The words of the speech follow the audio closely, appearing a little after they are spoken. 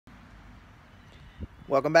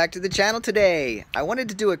Welcome back to the channel today. I wanted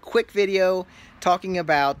to do a quick video talking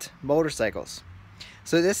about motorcycles.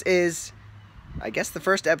 So this is, I guess, the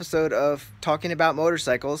first episode of talking about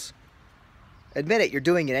motorcycles. Admit it, you're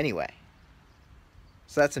doing it anyway.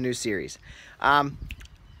 So that's a new series.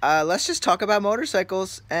 Let's just talk about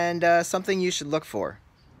motorcycles and something you should look for.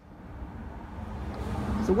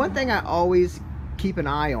 So one thing I always keep an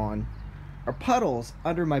eye on are puddles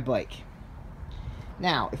under my bike.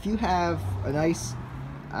 Now, if you have a nice,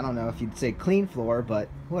 I don't know if you'd say clean floor, but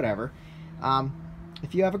whatever.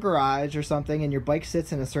 If you have a garage or something and your bike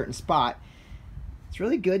sits in a certain spot, it's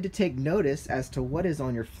really good to take notice as to what is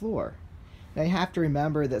on your floor. Now you have to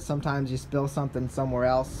remember that sometimes you spill something somewhere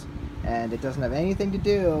else and it doesn't have anything to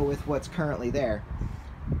do with what's currently there.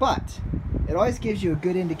 But it always gives you a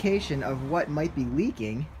good indication of what might be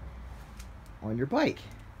leaking on your bike.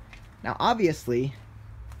 Now obviously,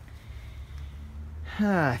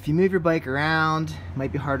 if you move your bike around, it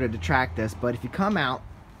might be harder to track this, but if you come out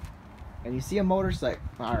and you see a motorcycle,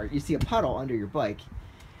 or you see a puddle under your bike,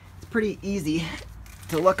 it's pretty easy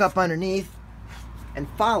to look up underneath and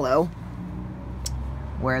follow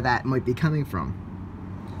where that might be coming from.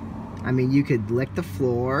 I mean, you could lick the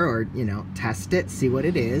floor or, you know, test it, see what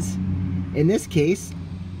it is. In this case,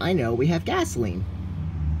 I know we have gasoline.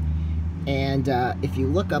 And if you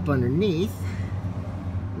look up underneath,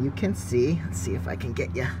 you can see, let's see if I can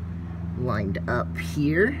get you lined up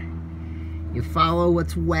here. You follow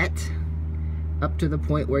what's wet up to the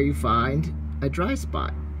point where you find a dry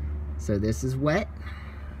spot. So this is wet.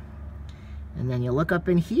 And then you look up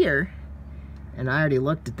in here, and I already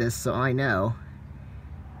looked at this, so I know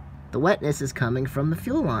the wetness is coming from the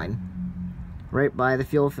fuel line, right by the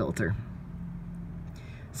fuel filter.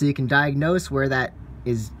 So you can diagnose where that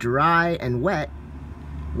is dry and wet,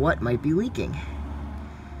 what might be leaking.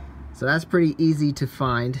 So that's pretty easy to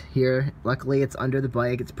find here. Luckily it's under the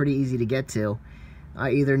bike, it's pretty easy to get to. I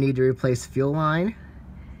either need to replace fuel line,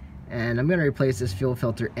 and I'm gonna replace this fuel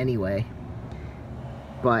filter anyway,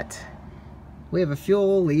 but we have a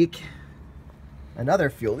fuel leak, another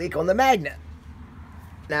fuel leak on the magnet.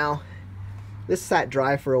 Now, this sat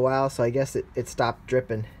dry for a while, so I guess it stopped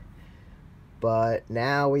dripping. But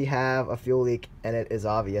now we have a fuel leak, and it is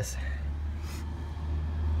obvious.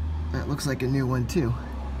 That looks like a new one too.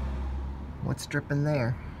 What's dripping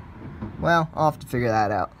there? Well, I'll have to figure that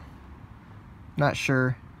out. Not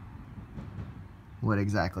sure what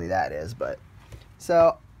exactly that is, but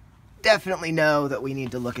so definitely know that we need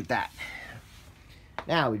to look at that.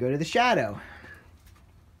 Now we go to the shadow.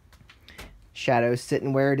 Shadow's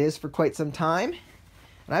sitting where it is for quite some time,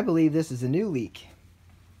 and I believe this is a new leak.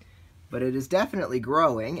 But it is definitely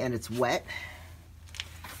growing, and it's wet,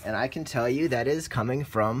 and I can tell you that is coming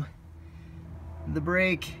from the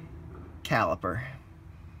brake caliper.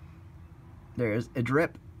 There's a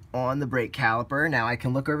drip on the brake caliper. Now I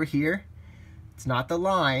can look over here. It's not the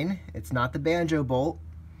line, it's not the banjo bolt,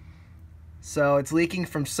 so it's leaking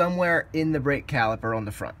from somewhere in the brake caliper on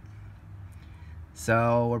the front.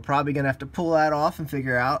 So we're probably gonna have to pull that off and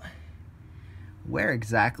figure out where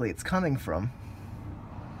exactly it's coming from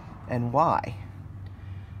and why,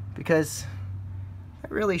 because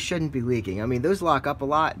it really shouldn't be leaking. I mean, those lock up a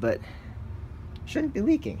lot, but shouldn't be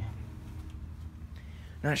leaking.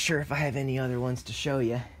 Not sure if I have any other ones to show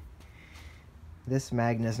you. This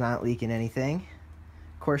magnet's not leaking anything.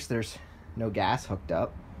 Of course, there's no gas hooked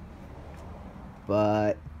up,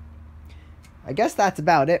 but I guess that's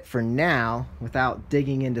about it for now without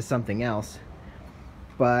digging into something else.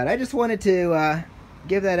 But I just wanted to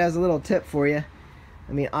give that as a little tip for you.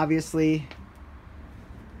 I mean, obviously,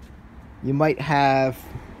 you might have,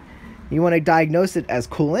 you want to diagnose it as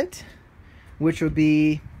coolant, which would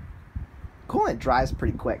be, coolant dries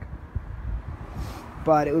pretty quick,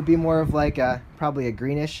 but it would be more of like probably a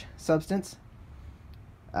greenish substance.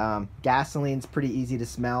 Gasoline's pretty easy to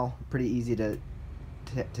smell, pretty easy to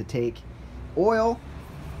take. Oil,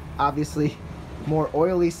 obviously more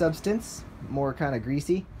oily substance, more kind of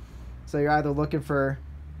greasy. So you're either looking for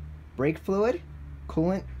brake fluid,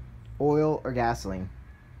 coolant, oil, or gasoline.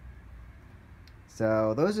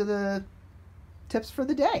 So those are the tips for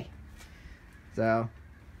the day. So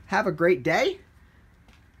have a great day.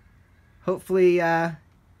 Hopefully,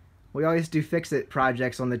 we always do fix-it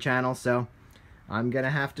projects on the channel, so I'm gonna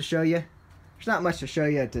have to show you. There's not much to show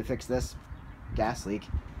you to fix this gas leak.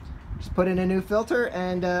 Just put in a new filter,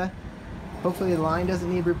 and hopefully the line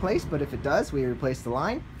doesn't need replaced, but if it does, we replace the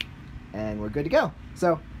line and we're good to go.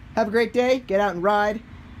 So have a great day, get out and ride,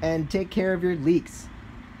 and take care of your leaks.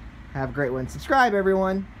 Have a great one. Subscribe,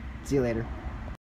 everyone. See you later.